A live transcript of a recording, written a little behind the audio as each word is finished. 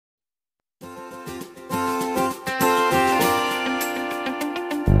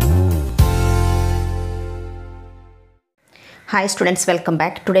Hi students, welcome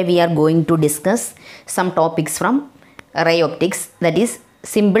back. Today we are going to discuss some topics from ray optics, that is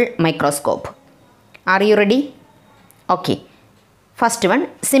simple microscope. Are you ready? Okay. First one,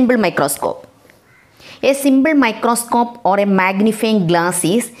 simple microscope. A simple microscope or a magnifying glass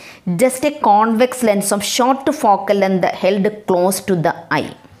is just a convex lens of short focal length held close to the eye.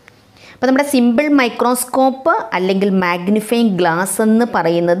 അപ്പോൾ നമ്മുടെ simple microscope അല്ലെങ്കിൽ magnifying glass എന്ന്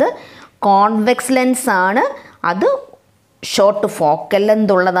പറയുന്നത് convex lens ആണ്. അത് short focal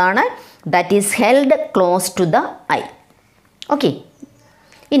length ഉള്ളതാണ്. That is held close to the I. Okay,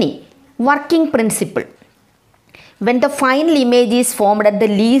 ഇനി working principle. When the final image is formed at the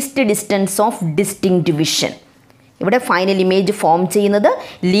least distance of distinct vision. ഇവിടെ final image form ചെയ്യുന്നത്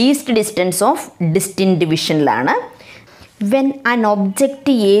least distance of distinct വിഷനിലാണ്. When an object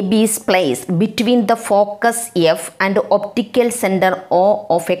AB is placed between the focus F and optical center O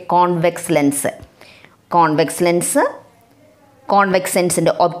of a convex lens. Convex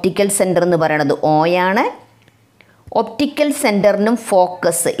ലെൻസിൻ്റെ optical centre എന്ന് പറയുന്നത് O ആണ്. Optical സെൻറ്ററിനും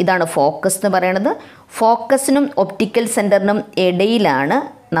focus, ഇതാണ് focus എന്ന് പറയുന്നത്. ഫോക്കസിനും optical സെൻറ്ററിനും ഇടയിലാണ്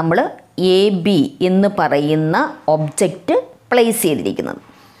നമ്മൾ AB എന്ന് പറയുന്ന ഒബ്ജക്റ്റ് പ്ലേസ് ചെയ്തിരിക്കുന്നത്.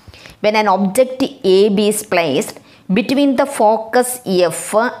 When an object AB is placed between the focus F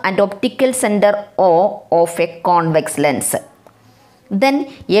and optical center O of a convex lens, then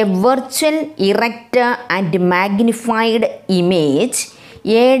a virtual erect and magnified image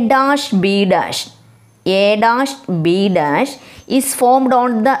A dash B dash is formed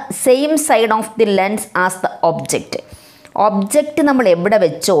on the same side of the lens as the object. Object നമ്മൾ എവിടെ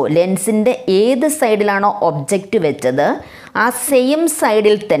വെച്ചോ, ലെൻസിൻ്റെ ഏത് സൈഡിലാണോ object വെച്ചത് ആ same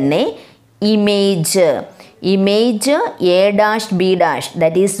സൈഡിൽ തന്നെ image A dash B dash,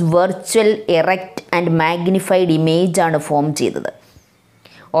 that is virtual erect and magnified image ആണ് form ചെയ്തത്.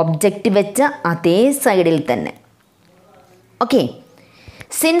 ഒബ്ജക്റ്റ് വെച്ച അതേ സൈഡിൽ തന്നെ. Okay,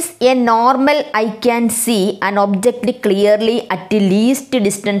 since A normal I can see an object clearly at least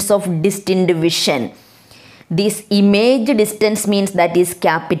distance of ഡിസ്റ്റിൻക്റ്റ് vision, this image distance means that is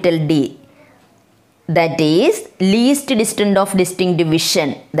capital D, that is least distance of distinct vision,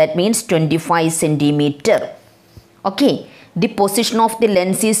 that means 25 centimeter. Okay, the position of the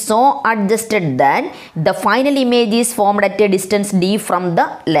lens is so adjusted that the final image is formed at a distance D from the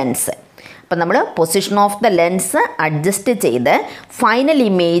lens. അപ്പോൾ നമ്മൾ position of the lens adjust ചെയ്ത് final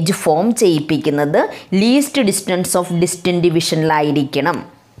image form ചെയ്യിപ്പിക്കുന്നത് least distance of distant വിഷനിലായിരിക്കണം.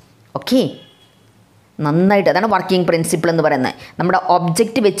 Okay, നന്നായിട്ട്, അതാണ് working principle എന്ന് പറയുന്നത്. നമ്മുടെ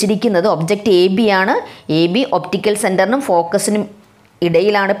object വെച്ചിരിക്കുന്നത് object A B ആണ്. എ ബി ഒപ്റ്റിക്കൽ സെൻറ്ററിനും ഫോക്കസിനും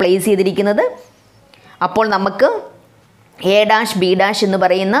ഇടയിലാണ് പ്ലേസ് ചെയ്തിരിക്കുന്നത്. അപ്പോൾ നമുക്ക് എ ഡാഷ് ബി ഡാഷ് എന്ന്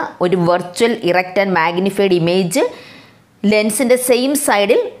പറയുന്ന ഒരു virtual erect and magnified image ലെൻസിൻ്റെ same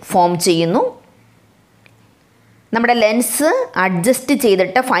സൈഡിൽ ഫോം ചെയ്യുന്നു. നമ്മുടെ ലെൻസ് അഡ്ജസ്റ്റ്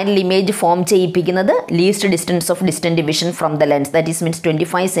ചെയ്തിട്ട് final image form ചെയ്യിപ്പിക്കുന്നത് least distance of distant vision from the lens, that is means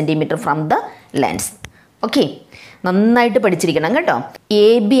 25 centimetre from the lens. Okay, നന്നായിട്ട് പഠിച്ചിരിക്കണം കേട്ടോ. എ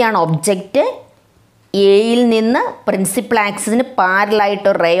ബി ആണ് ഒബ്ജക്റ്റ്. എയിൽ നിന്ന് പ്രിൻസിപ്പൽ ആക്സിന്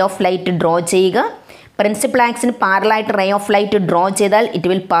പാരലായിട്ട് റേ ഓഫ് ലൈറ്റ് ഡ്രോ ചെയ്യുക. പ്രിൻസിപ്പൽ ആക്സിന് പാരലായിട്ട് റേ ഓഫ് ലൈറ്റ് ഡ്രോ ചെയ്താൽ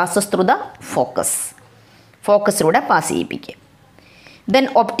it will passes through the ഫോക്കസിലൂടെ pass ചെയ്യിപ്പിക്കുക. Then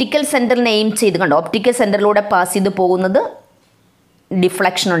optical സെൻറ്ററിനെ aim ചെയ്ത് കണ്ടോ, ഒപ്റ്റിക്കൽ സെൻറ്ററിലൂടെ പാസ് ചെയ്ത് പോകുന്നത്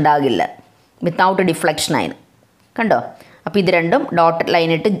ഡിഫ്ലക്ഷൻ ഉണ്ടാകില്ല, വിത്തൗട്ട് ഡിഫ്ലക്ഷൻ ആയിരുന്നു കണ്ടോ. അപ്പോൾ ഇത് രണ്ടും ഡോട്ടഡ്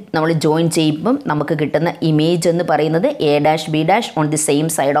ലൈനിട്ട് നമ്മൾ ജോയിൻ ചെയ്യുമ്പം നമുക്ക് കിട്ടുന്ന ഇമേജ് എന്ന് പറയുന്നത് A dash B dash on the same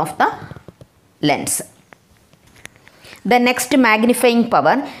side of the lens. The next magnifying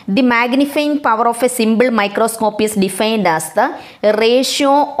power. The magnifying power of a simple microscope is defined as the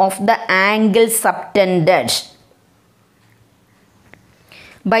ratio of the angle subtended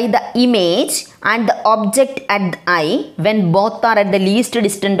by the image and the object at the eye when both are at the least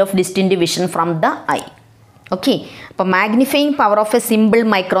distance of distinct vision from the eye. Okay, അപ്പോൾ magnifying power of A simple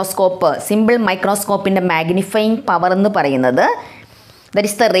മൈക്രോസ്കോപ്പിൻ്റെ magnifying power എന്ന് പറയുന്നത് that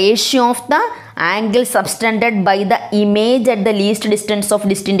is the ratio of the angle സബ്സ്റ്റൻഡഡ് by the image at the least distance of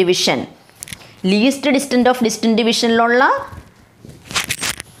distinct vision. Least distance of distinct വിഷനിലുള്ള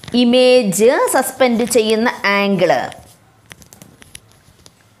image suspend ചെയ്യുന്ന angle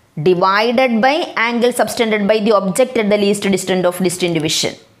divided by angle സബ്സ്റ്റൻഡഡ് by the object at the least distance of distinct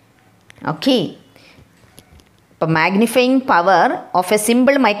vision. Okay, അപ്പോൾ magnifying power of A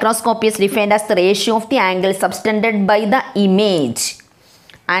simple microscope is defined as the ratio of the angle സബ്സ്റ്റൻഡഡ് by the image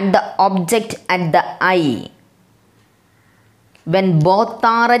and the object at the I went both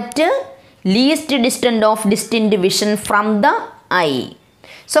are at least distance of distinct vision from the I.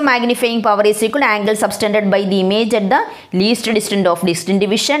 So magnifying power is equal to angle subtended by the image at the least distance of distinct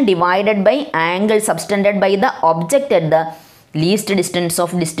vision divided by angle subtended by the object at the least distance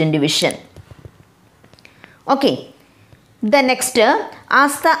of distant division. Okay. The next,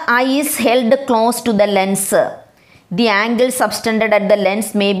 as the eye is held close to the lens, the angle subtended at the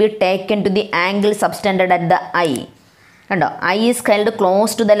lens may be taken to the angle subtended at the eye. കണ്ടോ, I is held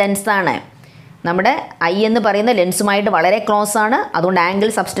close to the ലെൻസാണ്. നമ്മുടെ I എന്ന് പറയുന്ന ലെൻസുമായിട്ട് വളരെ close ആണ്. അതുകൊണ്ട് angle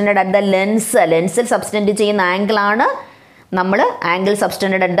സബ്സ്റ്റൻഡഡ് at the ലെൻസിൽ subtend ചെയ്യുന്ന ആംഗിളാണ് നമ്മൾ angle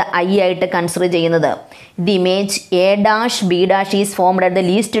സബ്സ്റ്റൻഡഡ് at the I ആയിട്ട് കൺസിഡർ ചെയ്യുന്നത്. The image A dash B dash is formed at the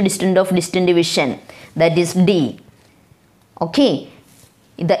least distance of distant division, that is D. Okay,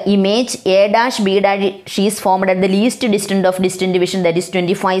 the image A dash B dash is formed at the least distance of distant division, that is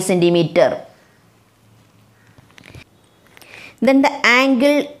 25 centimeter. Then the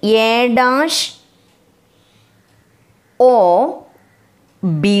angle A dash O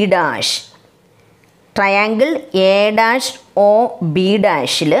B dash, triangle A dash O B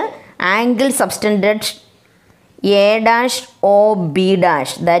dash angle subtended A dash O B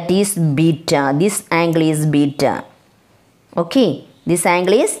dash, that is beta. This angle is beta. Okay, this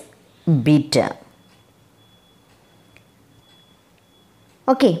angle is beta.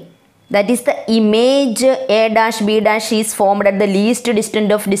 Okay, that is the image A dash B dash is formed at the least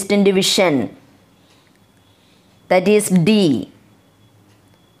distance of distant division, that is D.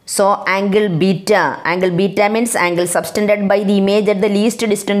 So angle beta means angle subtended by the image at the least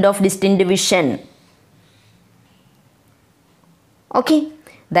distance of distant division. Okay,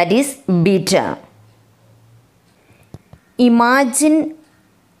 that is beta. Imagine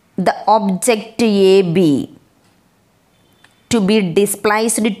the object AB to be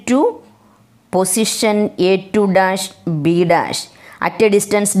displaced to position A2 dash B dash at a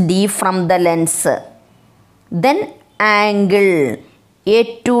distance D from the lens. Then angle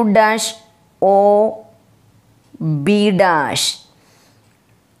A2 dash O B dash,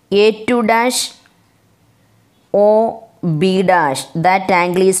 A2 dash O B dash, that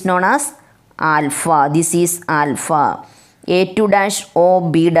angle is known as alpha. This is alpha. A2 dash O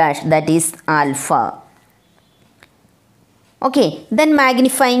B dash, that is alpha. Okay, then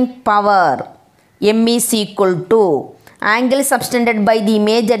magnifying power M is equal to angle subtended by the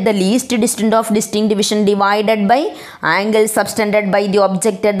image at the least distance of distant division divided by angle subtended by the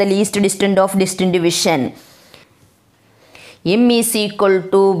object at the least distance of distant division. M is equal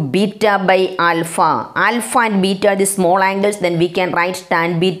to beta by alpha. Alpha and beta are the small angles, then we can write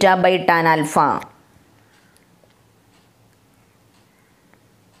tan beta by tan alpha.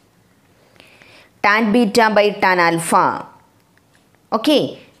 Tan beta by tan alpha.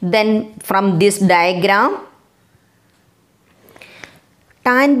 Okay, then from this diagram,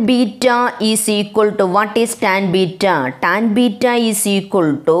 tan beta is equal to, what is tan beta? Tan beta is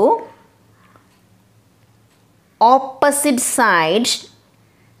equal to opposite sides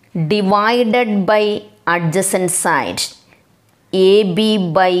divided by adjacent sides,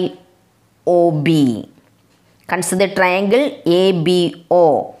 AB by OB. Consider triangle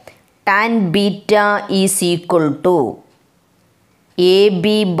ABO. Tan beta is equal to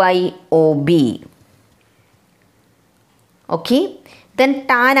AB by OB. Okay, then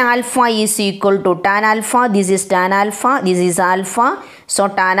tan alpha is equal to tan alpha, this is tan alpha, this is alpha. So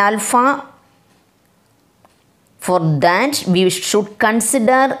tan alpha, for that we should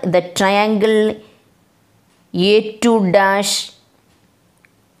consider the triangle A2 dash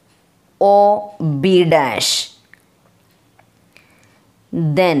OB dash.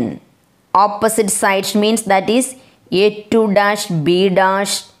 Then opposite sides means that is A2 dash B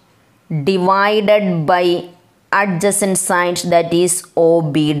dash divided by adjacent sides, that is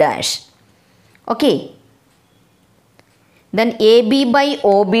OB dash. Okay, then AB by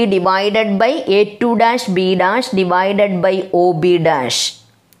OB divided by A2 dash B dash divided by OB dash.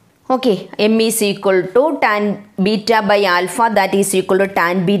 Okay, M is equal to tan beta by alpha, that is equal to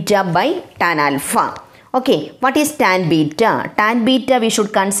tan beta by tan alpha. Okay, what is tan beta? Tan beta, we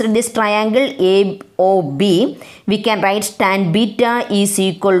should consider this triangle AOB. We can write tan beta is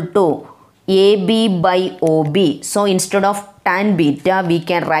equal to AB by OB. So instead of tan beta, we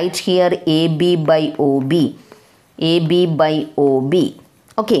can write here AB by OB. AB by OB.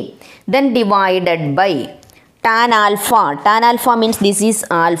 Okay, then divided by tan alpha. Tan alpha means this is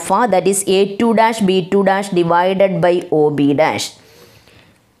alpha, that is A2 dash B2 dash divided by OB dash.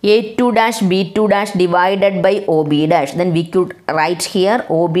 A2 dash B2 dash divided by OB dash. Then we could write here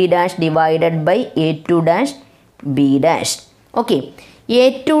OB dash divided by A2 dash B dash. Okay,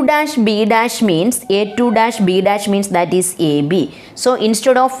 A2 dash B dash means that is AB. So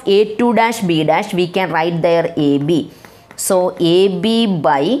instead of A2 dash B dash, we can write there AB. So AB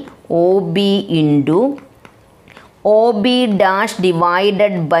by OB into OB dash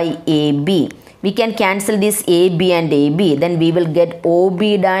divided by AB. We can cancel this AB and AB. Then we will get OB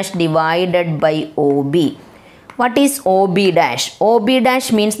dash divided by OB. What is OB dash? OB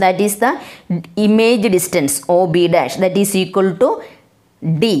dash means that is the image distance. OB dash, that is equal to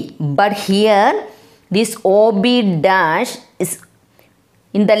D. But here this OB dash is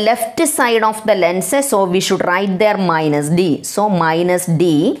in the left side of the lens. So we should write there minus D. So minus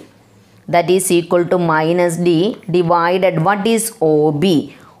D, that is equal to minus D divided what is OB?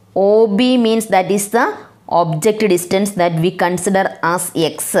 OB means that is the object distance that we consider as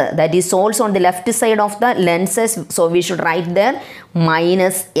X. That is also on the left side of the lenses. So we should write there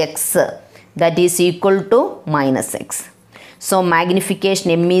minus X. That is equal to minus X. So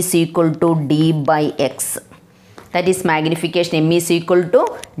magnification M is equal to D by X. That is magnification M is equal to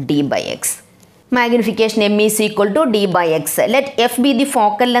D by X. Magnification M is equal to D by X. Let F be the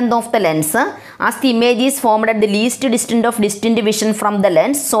focal length of the lens as the image is formed at the least distance of distant vision from the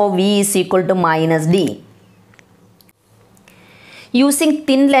lens. So V is equal to minus D. Using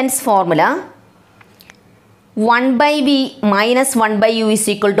thin lens formula, 1 by V minus 1 by U is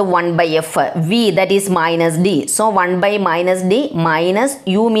equal to 1 by F. V, that is minus D. So 1 by minus D minus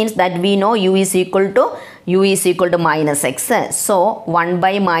U means that we know U is equal to minus X. So 1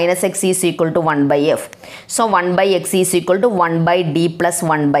 by minus X is equal to 1 by F. So 1 by X is equal to 1 by D plus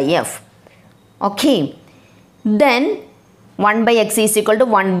 1 by F. Okay. Then 1 by X is equal to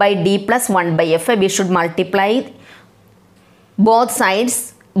 1 by D plus 1 by F. We should multiply both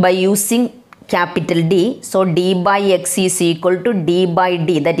sides by using capital D. So D by X is equal to D by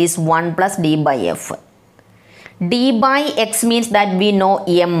D, that is 1 plus D by F. D by X means that we know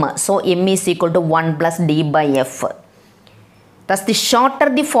M. So M is equal to 1 plus D by F. Thus the shorter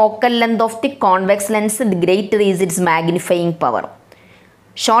the focal length of the convex lens, the greater is its magnifying power.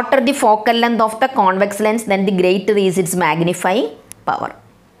 Shorter the focal length of the convex lens, then the greater is its magnifying power.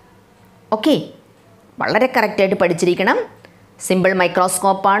 Okay. വളരെ കറക്റ്റായിട്ട് പഠിച്ചിരിക്കണം. Simple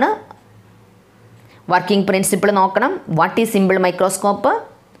microscope ആണ്. Working principle നോക്കണം. What is simple microscope?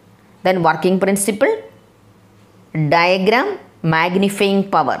 Then working principle, diagram, magnifying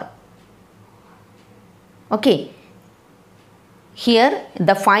power. Okay. Here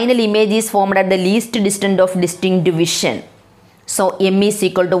the final image is formed at the least distance of distinct vision. So M is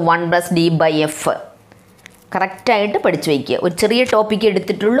equal to 1 plus D by F. കറക്റ്റായിട്ട് പഠിച്ചു വയ്ക്കുക. ഒരു ചെറിയ topic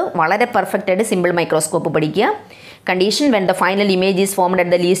എടുത്തിട്ടുള്ളൂ. വളരെ പെർഫെക്റ്റായിട്ട് simple microscope പഠിക്കുക. Condition when the final image is formed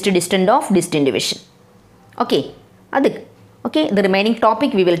at the least distance of distant vision. Okay, അത് okay. The remaining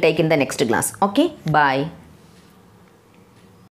topic we will take in the next class. Okay, by.